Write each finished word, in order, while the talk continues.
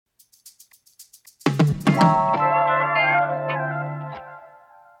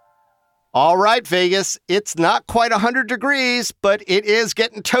All right, Vegas. It's not quite 100 degrees, but it is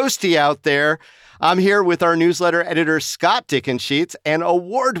getting toasty out there. I'm here with our newsletter editor, Scott Dickensheets, and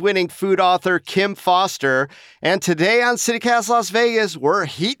award-winning food author, Kim Foster. And today on CityCast Las Vegas, we're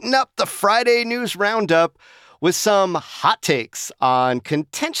heating up the Friday news roundup with some hot takes on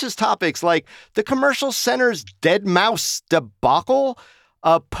contentious topics like the commercial center's dead mouse debacle,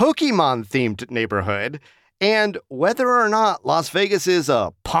 a Pokémon-themed neighborhood, and whether or not Las Vegas is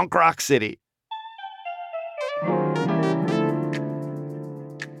a punk rock city.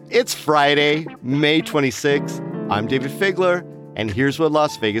 It's Friday, May 26th. I'm David Figler, and here's what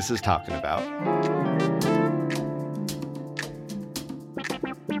Las Vegas is talking about.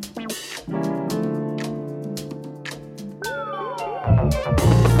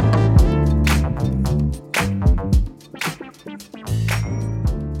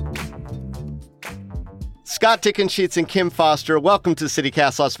 Scott Dickensheets and Kim Foster, welcome to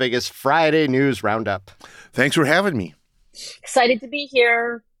CityCast Las Vegas Friday News Roundup. Thanks for having me. Excited to be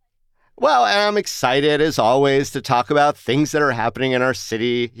here. Well, I'm excited, as always, to talk about things that are happening in our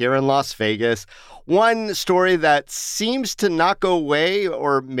city here in Las Vegas. One story that seems to not go away,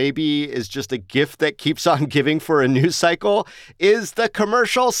 or maybe is just a gift that keeps on giving for a news cycle, is the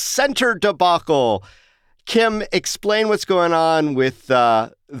commercial center debacle. Kim, explain what's going on with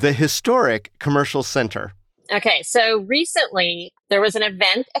the historic commercial center. Okay, so recently there was an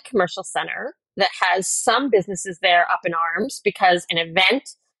event at Commercial Center that has some businesses there up in arms because an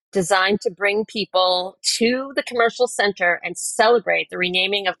event designed to bring people to the Commercial Center and celebrate the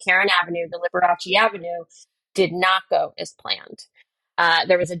renaming of Karen Avenue to Liberace Avenue did not go as planned.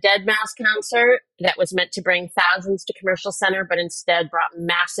 There was a Dead Mouse concert that was meant to bring thousands to Commercial Center, but instead brought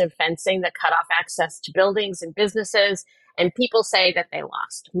massive fencing that cut off access to buildings and businesses, and people say that they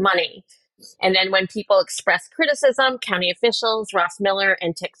lost money. And then when people expressed criticism, county officials, Ross Miller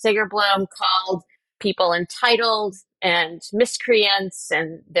and Tick Sigerblom, called people entitled and miscreants,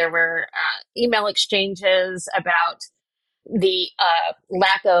 and there were email exchanges about the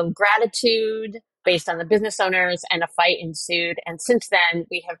lack of gratitude based on the business owners, and a fight ensued. And since then,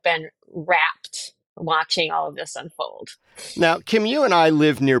 we have been rapt watching all of this unfold. Now, Kim, you and I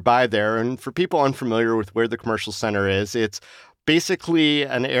live nearby there, and for people unfamiliar with where the Commercial Center is, it's basically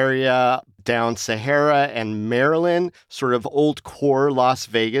an area down Sahara and Maryland, sort of old core Las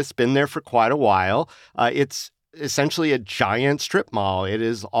Vegas, been there for quite a while. It's essentially a giant strip mall. It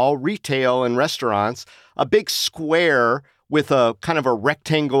is all retail and restaurants, a big square with a kind of a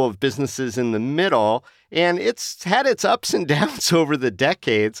rectangle of businesses in the middle, and it's had its ups and downs over the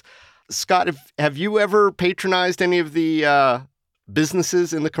decades. Scott, have you ever patronized any of the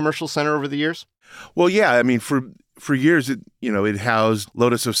businesses in the Commercial Center over the years? Well, yeah. I mean, for years, it housed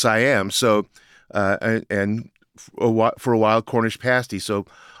Lotus of Siam, so and for a while Cornish Pasty. So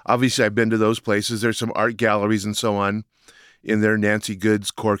obviously, I've been to those places. There's some art galleries and so on in there. Nancy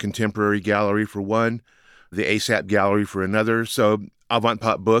Good's Core Contemporary Gallery for one, the ASAP Gallery for another. So Avant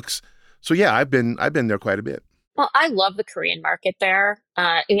Pot Books. So yeah, I've been there quite a bit. Well, I love the Korean market there.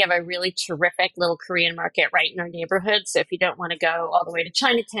 We have a really terrific little Korean market right in our neighborhood. So if you don't want to go all the way to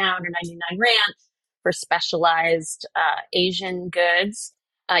Chinatown or 99 Ranch for specialized Asian goods,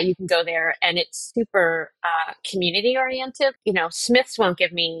 you can go there, and it's super community oriented. Smith's won't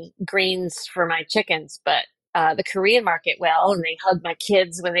give me greens for my chickens, but the Korean market will, and they hug my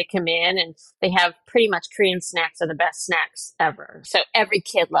kids when they come in, and they have pretty much Korean snacks are the best snacks ever. So every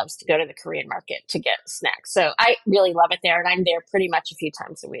kid loves to go to the Korean market to get snacks. So I really love it there, and I'm there pretty much a few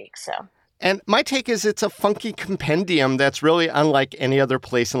times a week. And my take is it's a funky compendium that's really unlike any other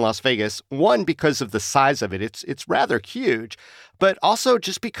place in Las Vegas. One, because of the size of it. It's rather huge, but also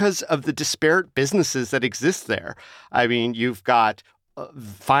just because of the disparate businesses that exist there. I mean, you've got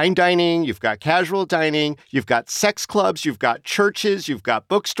fine dining, you've got casual dining, you've got sex clubs, you've got churches, you've got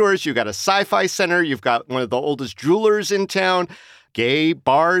bookstores, you've got a sci-fi center, you've got one of the oldest jewelers in town, gay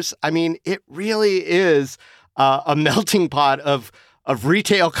bars. I mean, it really is a melting pot of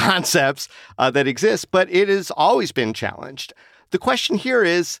retail concepts that exist, but it has always been challenged. The question here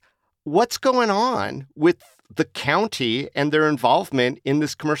is, what's going on with the county and their involvement in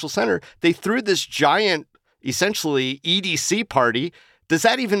this commercial center? They threw this giant, essentially, EDC party. Does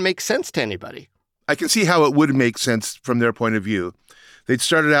that even make sense to anybody? I can see how it would make sense from their point of view. They'd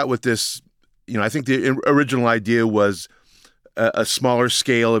started out with this, I think the original idea was a smaller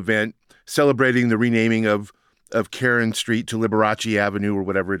scale event celebrating the renaming of Karen Street to Liberace Avenue or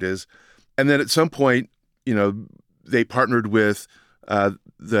whatever it is. And then at some point, they partnered with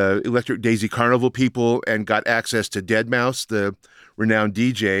the Electric Daisy Carnival people and got access to Dead Mouse, the renowned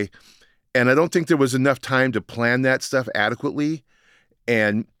DJ. And I don't think there was enough time to plan that stuff adequately.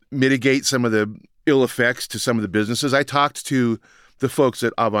 And mitigate some of the ill effects to some of the businesses. I talked to the folks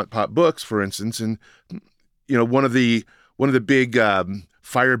at Avant Pot Books, for instance, and one of the big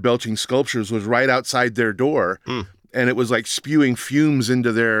fire belching sculptures was right outside their door, and it was like spewing fumes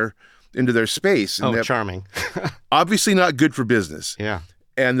into their space. And charming! Obviously, not good for business. Yeah,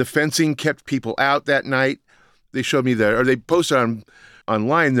 and the fencing kept people out that night. They showed me they posted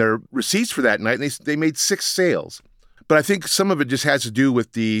online their receipts for that night, and they made 6 sales. But I think some of it just has to do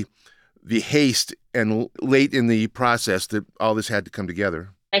with the haste and late in the process that all this had to come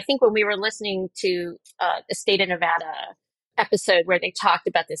together. I think when we were listening to the State of Nevada episode where they talked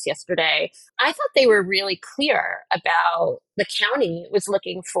about this yesterday, I thought they were really clear about the county was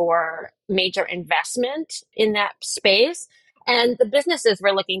looking for major investment in that space, and the businesses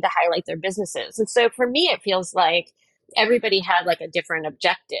were looking to highlight their businesses. And so for me, it feels like everybody had like a different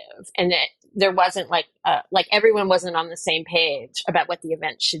objective, and that there wasn't like everyone wasn't on the same page about what the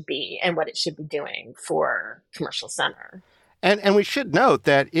event should be and what it should be doing for Commercial Center. And we should note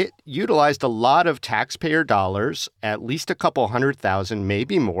that it utilized a lot of taxpayer dollars, at least a couple 100,000,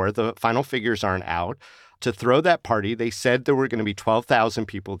 maybe more. The final figures aren't out. To throw that party, they said there were going to be 12,000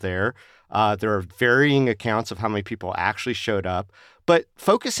 people there. There are varying accounts of how many people actually showed up. But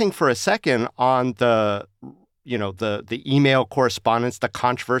focusing for a second on the email correspondence, the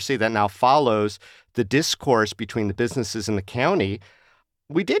controversy that now follows the discourse between the businesses and the county,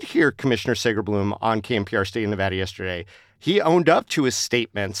 we did hear Commissioner Sagerblum on KNPR State of Nevada yesterday. He owned up to his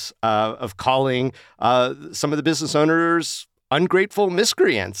statements of calling some of the business owners ungrateful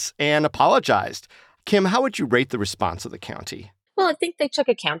miscreants and apologized. Kim, how would you rate the response of the county? Well, I think they took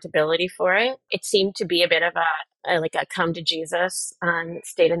accountability for it. It seemed to be a bit of a come to Jesus on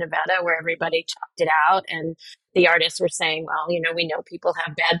State of Nevada, where everybody talked it out, and the artists were saying, well, we know people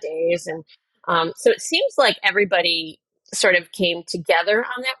have bad days. And so it seems like everybody sort of came together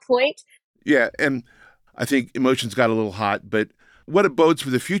on that point. Yeah, and I think emotions got a little hot, but what it bodes for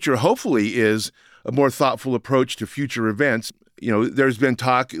the future, hopefully, is a more thoughtful approach to future events. There's been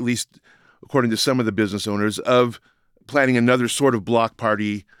talk, at least according to some of the business owners, of planning another sort of block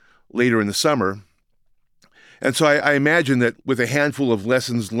party later in the summer. And so I imagine that with a handful of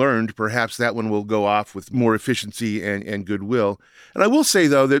lessons learned, perhaps that one will go off with more efficiency and goodwill. And I will say,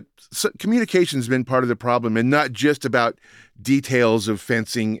 though, that communication has been part of the problem, and not just about details of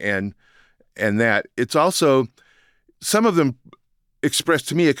fencing and that. It's also, some of them expressed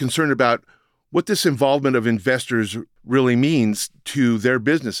to me a concern about what this involvement of investors really means to their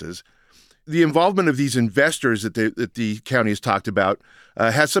businesses. The involvement of these investors that the county has talked about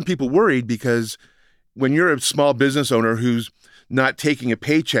has some people worried, because when you're a small business owner who's not taking a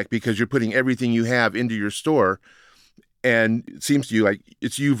paycheck because you're putting everything you have into your store, and it seems to you like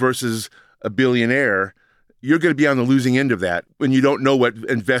it's you versus a billionaire, you're going to be on the losing end of that when you don't know what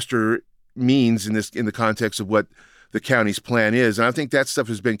investor means in the context of what the county's plan is. And I think that stuff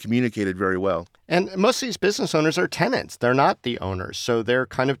has been communicated very well. And most of these business owners are tenants. They're not the owners. So they're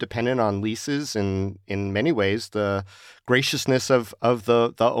kind of dependent on leases and in many ways the graciousness of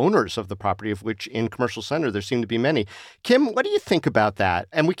the owners of the property, of which in Commercial Center there seem to be many. Kim, what do you think about that?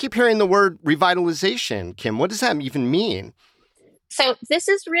 And we keep hearing the word revitalization. Kim, what does that even mean? So this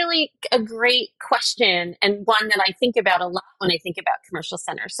is really a great question, and one that I think about a lot when I think about Commercial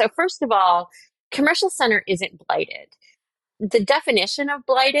Center. So first of all, Commercial Center isn't blighted. The definition of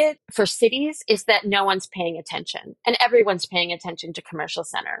blighted for cities is that no one's paying attention, and everyone's paying attention to Commercial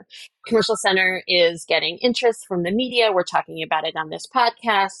Center. Commercial Center is getting interest from the media. We're talking about it on this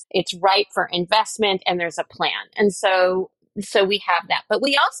podcast. It's ripe for investment, and there's a plan. And so we have that. But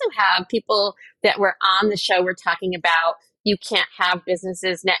we also have people that were on the show. We're talking about you can't have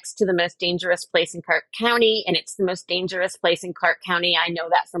businesses next to the most dangerous place in Clark County, and it's the most dangerous place in Clark County. I know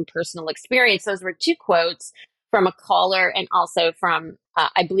that from personal experience. Those were 2 quotes from a caller and also from,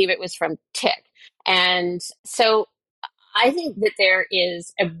 I believe it was from Tick. And so I think that there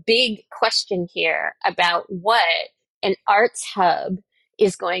is a big question here about what an arts hub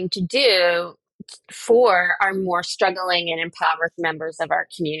is going to do for our more struggling and impoverished members of our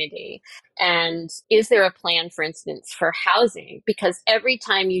community. And is there a plan, for instance, for housing? Because every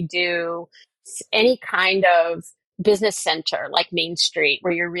time you do any kind of business center like Main Street,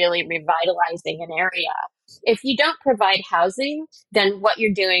 where you're really revitalizing an area, if you don't provide housing, then what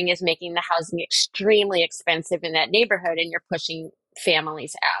you're doing is making the housing extremely expensive in that neighborhood, and you're pushing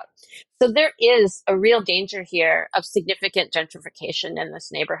families out. So there is a real danger here of significant gentrification in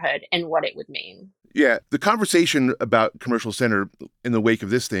this neighborhood and what it would mean. Yeah, the conversation about Commercial Center in the wake of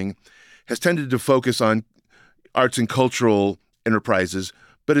this thing has tended to focus on arts and cultural enterprises.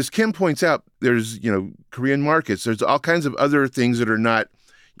 But as Kim points out, there's, Korean markets, there's all kinds of other things that are not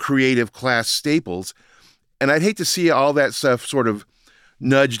creative class staples. And I'd hate to see all that stuff sort of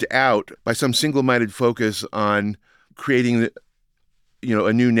nudged out by some single-minded focus on creating,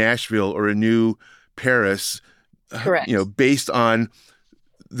 a new Nashville or a new Paris, Correct. based on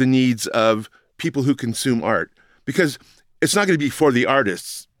the needs of people who consume art. Because it's not going to be for the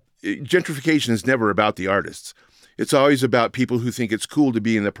artists. Gentrification is never about the artists. It's always about people who think it's cool to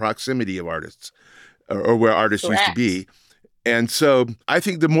be in the proximity of artists or where artists used to be. And so I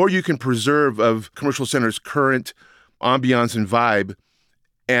think the more you can preserve of commercial center's current ambiance and vibe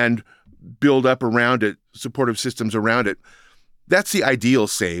and build up around it, supportive systems around it, that's the ideal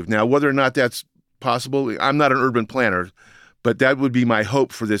save. Now, whether or not that's possible, I'm not an urban planner, but that would be my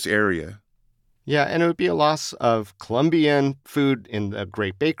hope for this area. Yeah, and it would be a loss of Colombian food in the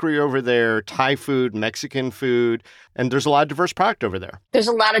great bakery over there, Thai food, Mexican food, and there's a lot of diverse product over there. There's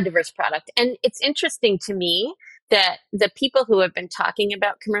a lot of diverse product. And it's interesting to me that the people who have been talking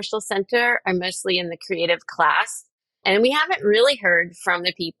about commercial center are mostly in the creative class. And we haven't really heard from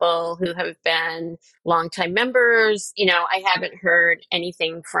the people who have been longtime members. I haven't heard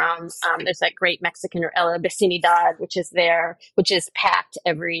anything from, there's that great Mexican or La Vecindad, which is there, which is packed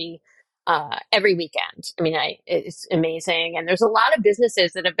every weekend. I mean, it's amazing. And there's a lot of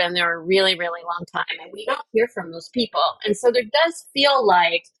businesses that have been there a really, really long time, and we don't hear from those people. And so there does feel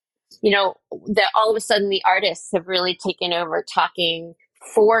like, that all of a sudden the artists have really taken over talking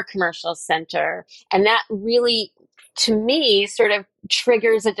for commercial center. And that really, to me, sort of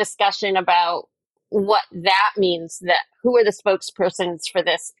triggers a discussion about what that means, that who are the spokespersons for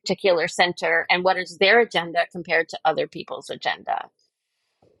this particular center and what is their agenda compared to other people's agenda.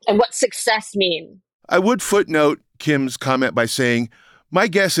 And what success mean? I would footnote Kim's comment by saying, my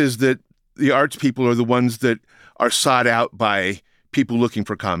guess is that the arts people are the ones that are sought out by people looking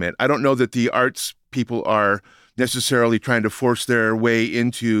for comment. I don't know that the arts people are necessarily trying to force their way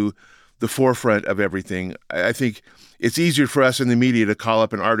into the forefront of everything. I think it's easier for us in the media to call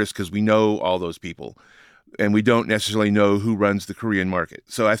up an artist because we know all those people and we don't necessarily know who runs the Korean market.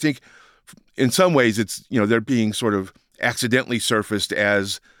 So I think in some ways it's, they're being sort of accidentally surfaced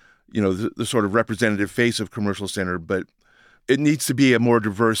as, the sort of representative face of commercial center, but it needs to be a more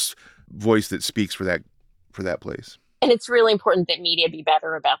diverse voice that speaks for that place. And it's really important that media be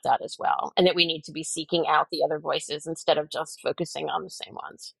better about that as well, and that we need to be seeking out the other voices instead of just focusing on the same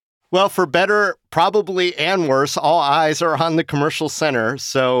ones. Well, for better, probably, and worse, all eyes are on the commercial center,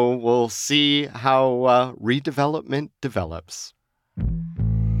 so we'll see how redevelopment develops.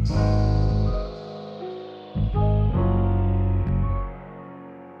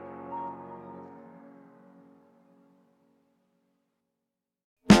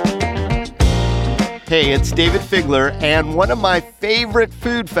 Hey, it's David Figler, and one of my favorite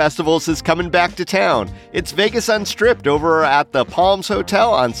food festivals is coming back to town. It's Vegas Unstripped over at the Palms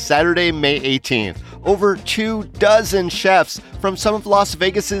Hotel on Saturday, May 18th. Over 24 chefs from some of Las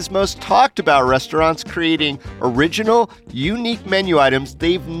Vegas's most talked about restaurants creating original, unique menu items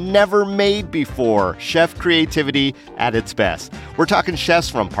they've never made before. Chef creativity at its best. We're talking chefs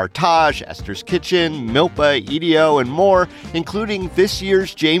from Partage, Esther's Kitchen, Milpa, EDO, and more, including this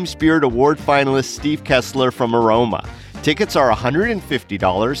year's James Beard Award finalist Steve Kessler from Aroma. Tickets are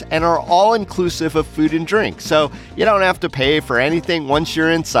 $150 and are all inclusive of food and drink, so you don't have to pay for anything once you're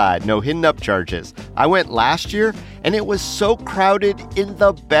inside. No hidden up charges. I went last year and it was so crowded in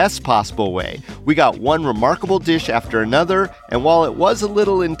the best possible way. We got one remarkable dish after another, and while it was a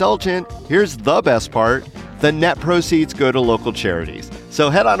little indulgent, here's the best part: the net proceeds go to local charities.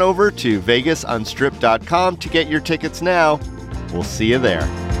 So head on over to vegasunstrip.com to get your tickets now. We'll see you there.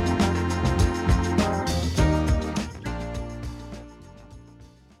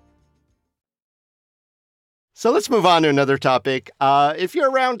 So let's move on to another topic. If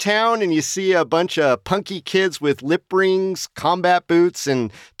you're around town and you see a bunch of punky kids with lip rings, combat boots,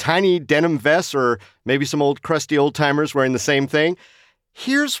 and tiny denim vests, or maybe some old crusty old-timers wearing the same thing,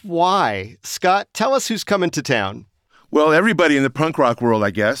 here's why. Scott, tell us who's coming to town. Well, everybody in the punk rock world, I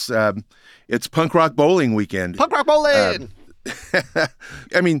guess. It's punk rock bowling weekend. Punk rock bowling!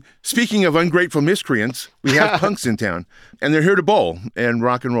 I mean, speaking of ungrateful miscreants, we have punks in town, and they're here to bowl and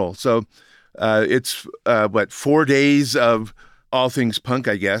rock and roll. So it's 4 days of all things punk,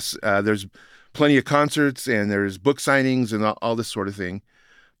 I guess. There's plenty of concerts and there's book signings and all this sort of thing.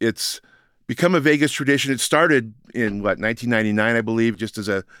 It's become a Vegas tradition. It started in 1999, I believe, just as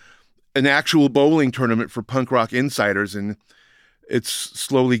an actual bowling tournament for punk rock insiders, and it's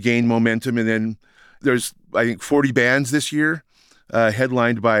slowly gained momentum. And then there's, I think, 40 bands this year,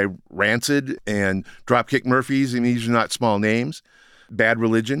 headlined by Rancid and Dropkick Murphys, and these are not small names. Bad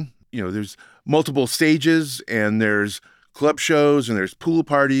Religion. There's multiple stages and there's club shows and there's pool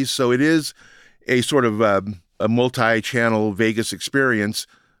parties. So it is a sort of a multi-channel Vegas experience,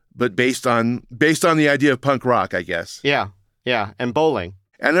 but based on the idea of punk rock, I guess. Yeah, yeah, and bowling.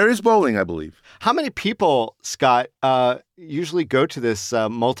 And there is bowling, I believe. How many people, Scott, usually go to this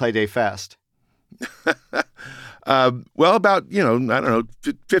multi-day fest? Well, about, I don't know,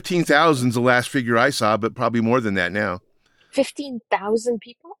 15,000 is the last figure I saw, but probably more than that now. 15,000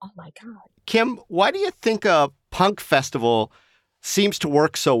 people? Oh my God. Kim, why do you think a punk festival seems to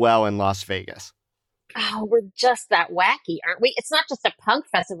work so well in Las Vegas? Oh, we're just that wacky, aren't we? It's not just a punk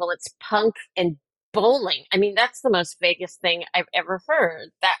festival, it's punk and bowling. I mean, that's the most Vegas thing I've ever heard.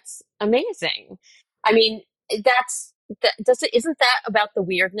 That's amazing. I mean, isn't that about the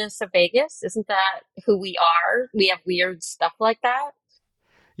weirdness of Vegas? Isn't that who we are? We have weird stuff like that.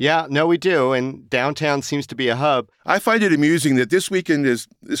 Yeah, no, we do. And downtown seems to be a hub. I find it amusing that this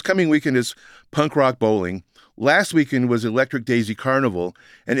coming weekend is punk rock bowling. Last weekend was Electric Daisy Carnival.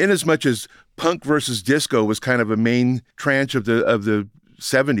 And inasmuch as punk versus disco was kind of a main tranche of the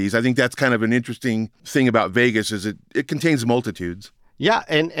 70s, I think that's kind of an interesting thing about Vegas is it contains multitudes. Yeah,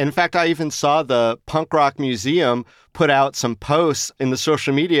 and in fact, I even saw the Punk Rock Museum put out some posts in the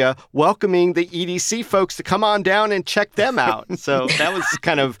social media welcoming the EDC folks to come on down and check them out. So that was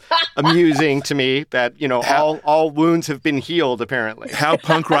kind of amusing to me that, all wounds have been healed, apparently. How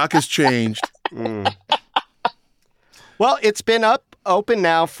punk rock has changed. Mm. Well, it's been open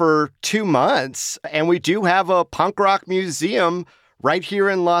now for 2 months, and we do have a punk rock museum right here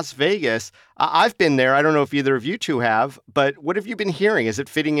in Las Vegas. I've been there. I don't know if either of you two have, but what have you been hearing? Is it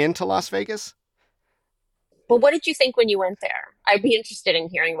fitting into Las Vegas? Well, what did you think when you went there? I'd be interested in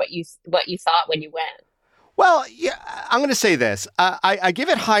hearing what you thought when you went. Well, yeah, I'm going to say this. I give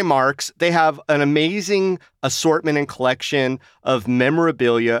it high marks. They have an amazing assortment and collection of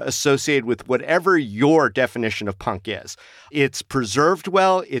memorabilia associated with whatever your definition of punk is. It's preserved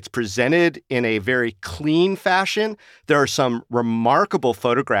well. It's presented in a very clean fashion. There are some remarkable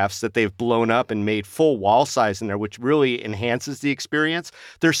photographs that they've blown up and made full wall size in there, which really enhances the experience.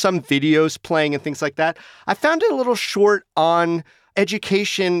 There's some videos playing and things like that. I found it a little short on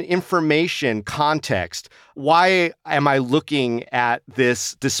education, information, context. Why am I looking at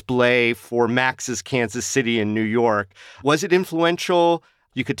this display for Max's Kansas City in New York? Was it influential?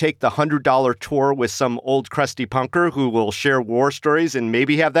 You could take the $100 tour with some old crusty punker who will share war stories and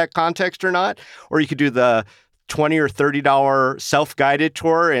maybe have that context or not. Or you could do the $20 or $30 self-guided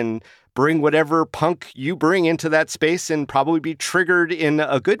tour and bring whatever punk you bring into that space and probably be triggered in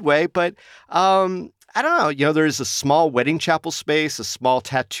a good way. But I don't know. There's a small wedding chapel space, a small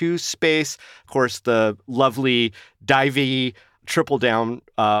tattoo space, of course, the lovely divey triple down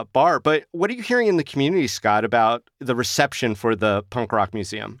bar. But what are you hearing in the community, Scott, about the reception for the Punk Rock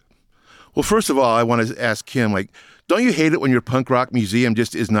Museum? Well, first of all, I want to ask Kim, don't you hate it when your punk rock museum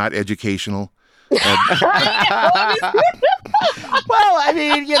just is not educational? Well, I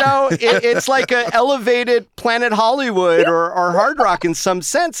mean, it's like an elevated Planet Hollywood or Hard Rock in some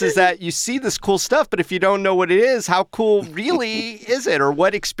sense, is that you see this cool stuff, but if you don't know what it is, how cool really is it? Or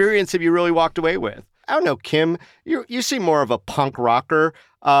what experience have you really walked away with? I don't know, Kim, you seem more of a punk rocker.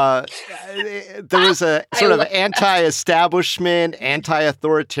 There was a sort of anti-establishment,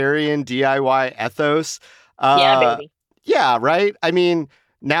 anti-authoritarian DIY ethos. Yeah, baby. Yeah, right? I mean,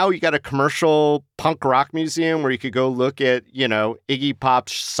 now you got a commercial punk rock museum where you could go look at, Iggy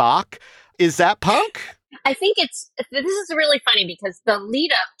Pop's sock. Is that punk? I think this is really funny because the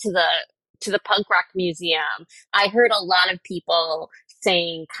lead up to the punk rock museum, I heard a lot of people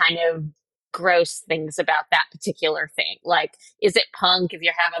saying kind of gross things about that particular thing. Like, is it punk if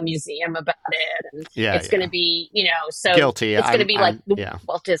you have a museum about it? And it's going to be, so guilty. It's going to be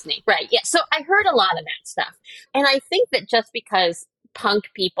Walt Disney. Right. Yeah. So I heard a lot of that stuff. And I think that just because punk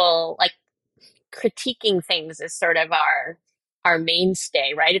people critiquing things is sort of our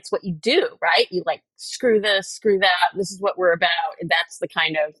mainstay, right? It's what you do, right? You screw this, screw that. This is what we're about. And that's the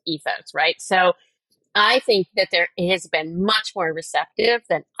kind of ethos, right? So I think that it has been much more receptive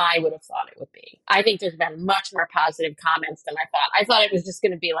than I would have thought it would be. I think there's been much more positive comments than I thought. I thought it was just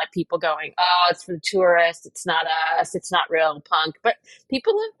going to be people going, oh, it's for the tourists. It's not us. It's not real punk. But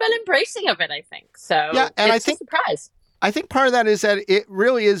people have been embracing of it, I think. So yeah, and it's a surprise. I think part of that is that it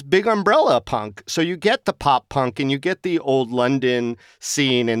really is big umbrella punk. So you get the pop punk and you get the old London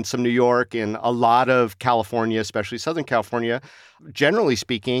scene and some New York and a lot of California, especially Southern California. Generally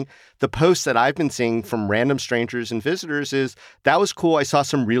speaking, the posts that I've been seeing from random strangers and visitors is, that was cool. I saw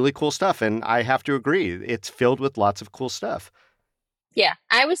some really cool stuff. And I have to agree, it's filled with lots of cool stuff. Yeah,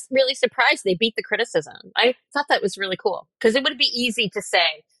 I was really surprised they beat the criticism. I thought that was really cool because it would be easy to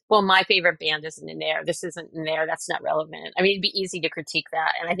say, well, my favorite band isn't in there. This isn't in there. That's not relevant. I mean, it'd be easy to critique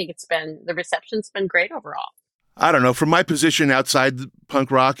that. And I think the reception's been great overall. I don't know. From my position outside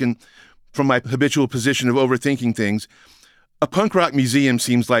punk rock and from my habitual position of overthinking things, a punk rock museum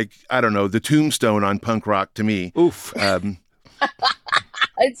seems like, I don't know, the tombstone on punk rock to me. Oof.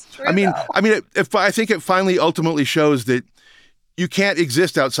 It's true. I think it finally ultimately shows that you can't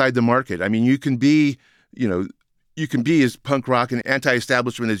exist outside the market. I mean, you can be as punk rock and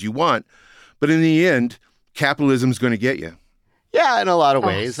anti-establishment as you want, but in the end, capitalism's going to get you. Yeah, in a lot of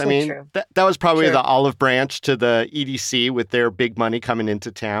ways. So I mean, true. that was probably True. the olive branch to the EDC with their big money coming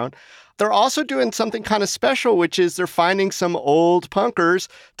into town. They're also doing something kind of special, which is they're finding some old punkers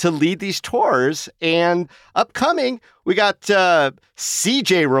to lead these tours. And upcoming, we got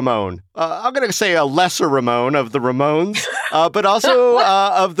CJ Ramone. I'm going to say a lesser Ramone of the Ramones, but also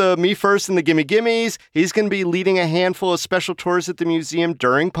of the Me First and the Gimme Gimmes. He's going to be leading a handful of special tours at the museum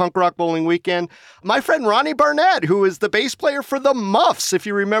during Punk Rock Bowling Weekend. My friend Ronnie Barnett, who is the bass player for the Muffs, if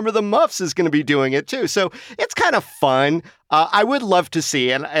you remember the Muffs, is going to be doing it too. So it's kind of fun. I would love to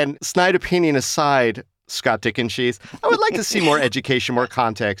see, and snide opinion aside, Scott Dickensheath, I would like to see more education, more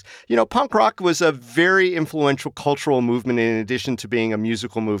context. You know, punk rock was a very influential cultural movement in addition to being a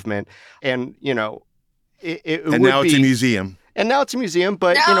musical movement. And, you know, and now it's a museum. And now it's a museum,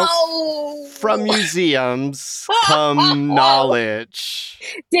 but, you know, from museums come knowledge.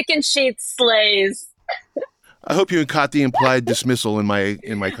 Dickensheath slays. I hope you caught the implied dismissal in my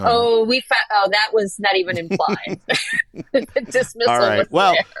comment. Oh, that was not even implied. The dismissal All right. was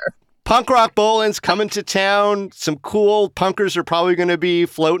Well, there. Punk Rock Bowling's coming to town. Some cool punkers are probably going to be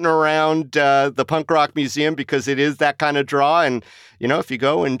floating around the Punk Rock Museum because it is that kind of draw. And, you know, if you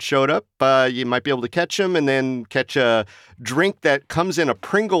go and showed up, you might be able to catch them and then catch a drink that comes in a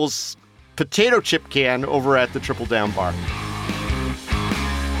Pringles potato chip can over at the Triple Down Bar.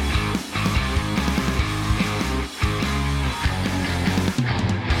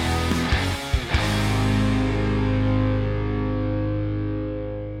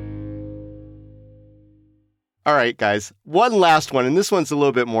 All right, guys, one last one, and this one's a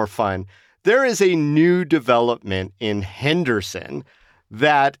little bit more fun. There is a new development in Henderson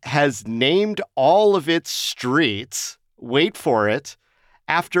that has named all of its streets, wait for it,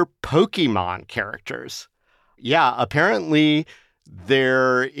 after Pokemon characters. Yeah, apparently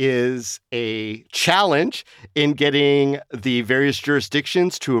there is a challenge in getting the various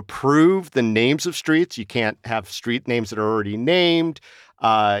jurisdictions to approve the names of streets. You can't have street names that are already named.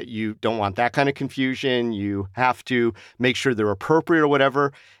 You don't want that kind of confusion. You have to make sure they're appropriate or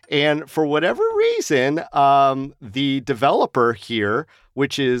whatever. And for whatever reason, the developer here,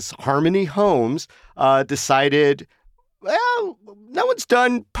 which is Harmony Homes, decided, well, no one's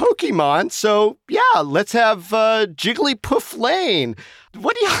done Pokemon, so yeah, let's have Jigglypuff Lane.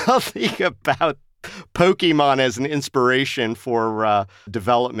 What do y'all think about Pokemon as an inspiration for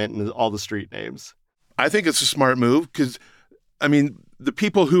development and all the street names? I think it's a smart move because, I mean, the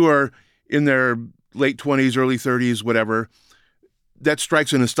people who are in their late 20s, early 30s, whatever, that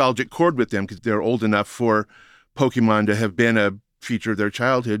strikes a nostalgic chord with them because they're old enough for Pokemon to have been a feature of their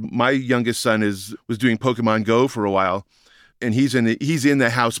childhood. My youngest son was doing Pokemon Go for a while, and he's in the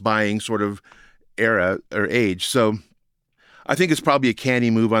house buying sort of era or age. So I think it's probably a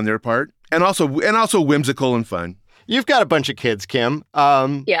canny move on their part, and also whimsical and fun. You've got a bunch of kids, Kim.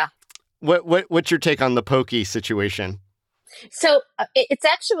 Yeah. What's your take on the Pokey situation? So it's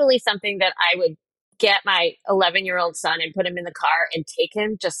actually something that I would get my 11-year-old son and put him in the car and take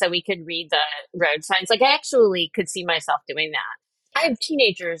him just so we could read the road signs. Like, I actually could see myself doing that. I have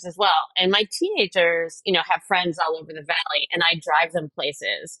teenagers as well. And my teenagers, you know, have friends all over the valley and I drive them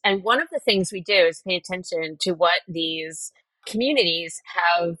places. And one of the things we do is pay attention to what these communities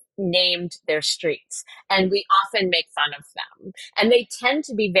have named their streets. And we often make fun of them. And they tend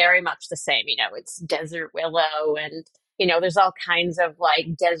to be very much the same. You know, it's Desert Willow and, you know, there's all kinds of like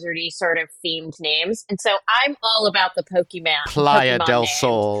deserty sort of themed names. And so I'm all about the Playa Pokemon del names.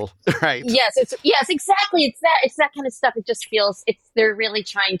 Sol. Right. Yes, exactly. It's that kind of stuff. It just feels they're really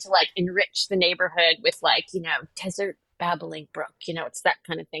trying to like enrich the neighborhood with like, you know, Desert Babbling Brook, you know, it's that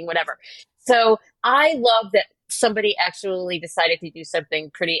kind of thing, whatever. So I love that somebody actually decided to do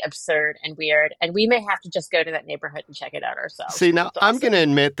something pretty absurd and weird, and we may have to just go to that neighborhood and check it out ourselves. See, now Awesome. I'm going to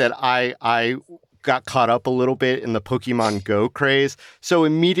admit that I got caught up a little bit in the Pokemon Go craze. So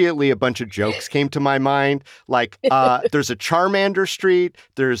immediately a bunch of jokes came to my mind. Like there's a Charmander street.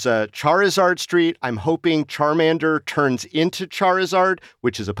 There's a Charizard street. I'm hoping Charmander turns into Charizard,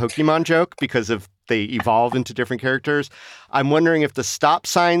 which is a Pokemon joke because of they evolve into different characters. I'm wondering if the stop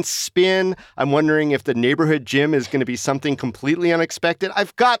signs spin. I'm wondering if the neighborhood gym is going to be something completely unexpected.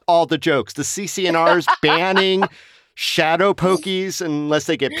 I've got all the jokes. The CCNR's banning shadow pokies unless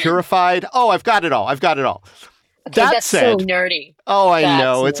they get purified. Oh, I've got it all. Okay, that's so nerdy. Oh, I That's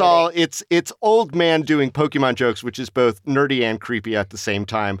know. nerdy. It's old man doing Pokemon jokes, which is both nerdy and creepy at the same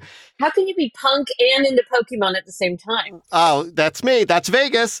time. How can you be punk and into Pokemon at the same time? Oh, that's me. That's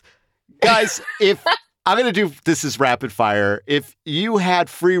Vegas. Guys, if I'm going to do this is rapid fire. If you had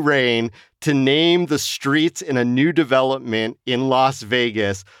free reign to name the streets in a new development in Las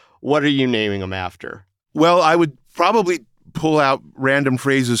Vegas, what are you naming them after? Well, I would probably pull out random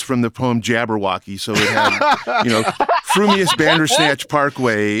phrases from the poem Jabberwocky. So it had, Frumious Bandersnatch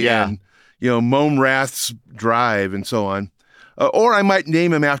Parkway and, Mome Rath's Drive and so on. Or I might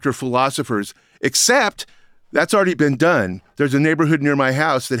name them after philosophers, except that's already been done. There's a neighborhood near my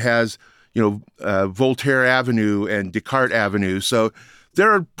house that has, Voltaire Avenue and Descartes Avenue. So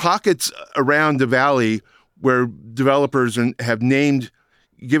there are pockets around the valley where developers have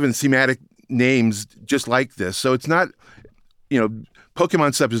given thematic names just like this. So it's not,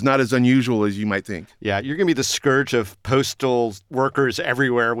 Pokemon stuff is not as unusual as you might think. Yeah, you're going to be the scourge of postal workers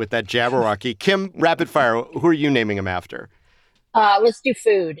everywhere with that Jabberwocky. Kim, rapid fire, who are you naming them after? Let's do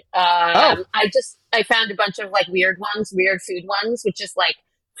food. I found a bunch of weird food ones, which is like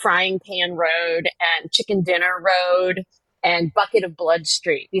Frying Pan Road and Chicken Dinner Road and Bucket of Blood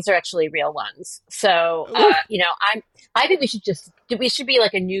Street. These are actually real ones. So, I think we should be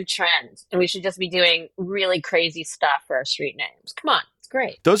like a new trend, and we should just be doing really crazy stuff for our street names. Come on, it's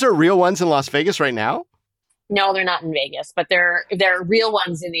great. Those are real ones in Las Vegas right now? No, they're not in Vegas, but they're real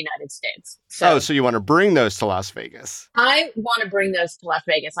ones in the United States. So you want to bring those to Las Vegas? I want to bring those to Las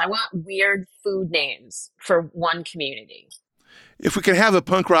Vegas. I want weird food names for one community. If we can have a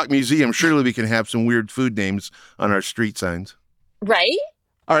punk rock museum, surely we can have some weird food names on our street signs. Right?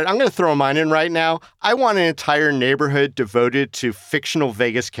 All right, I'm going to throw mine in right now. I want an entire neighborhood devoted to fictional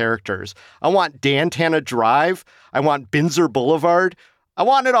Vegas characters. I want Dantana Drive. I want Binzer Boulevard. I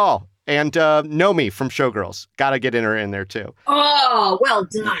want it all. And Nomi from Showgirls. Got to get in there too. Oh, well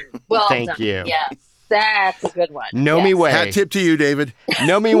done. Well done. Thank you. Yes, that's a good one. Nomi Way. Hat tip to you, David.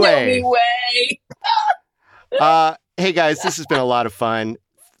 Nomi Way. Nomi Way. Hey, guys, this has been a lot of fun.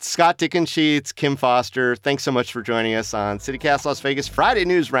 Scott Dickensheets, Kim Foster, thanks so much for joining us on CityCast Las Vegas Friday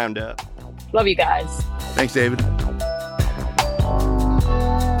News Roundup. Love you guys. Thanks, David.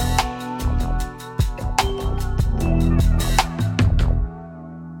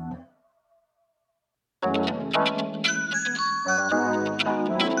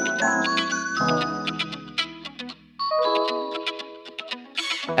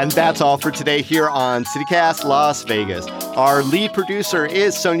 And that's all for today here on CityCast Las Vegas. Our lead producer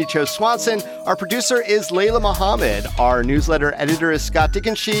is Sonia Cho Swanson. Our producer is Layla Muhammad. Our newsletter editor is Scott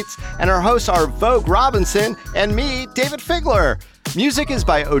Dickensheets. And our hosts are Vogue Robinson and me, David Figler. Music is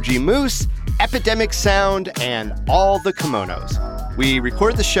by OG Moose, Epidemic Sound, and All the Kimonos. We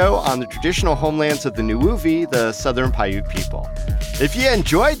record the show on the traditional homelands of the Nuuvi, the Southern Paiute people. If you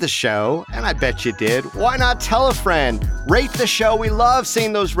enjoyed the show, and I bet you did, why not tell a friend? Rate the show. We love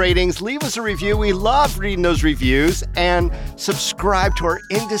seeing those ratings. Leave us a review. We love reading those reviews. And subscribe to our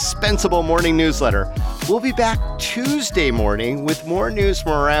indispensable morning newsletter. We'll be back Tuesday morning with more news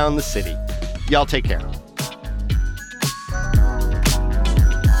from around the city. Y'all take care.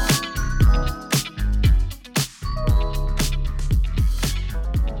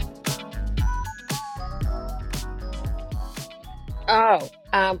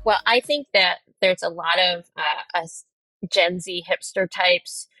 Well, I think that there's a lot of us Gen Z hipster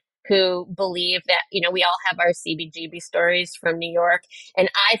types who believe that, we all have our CBGB stories from New York. And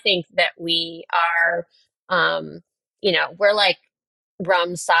I think that we are, we're like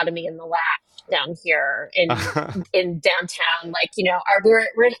rum, sodomy, and the laugh down here in downtown. We're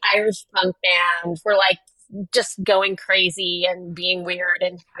an Irish punk band. We're like just going crazy and being weird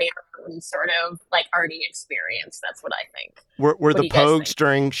and having our own sort of arty experience. That's what I think. We're the Pogues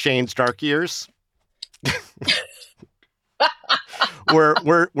during Shane's dark years.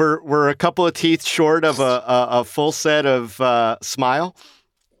 we're a couple of teeth short of a full set of Smile.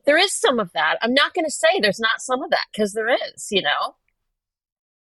 There is some of that. I'm not going to say there's not some of that, because there is,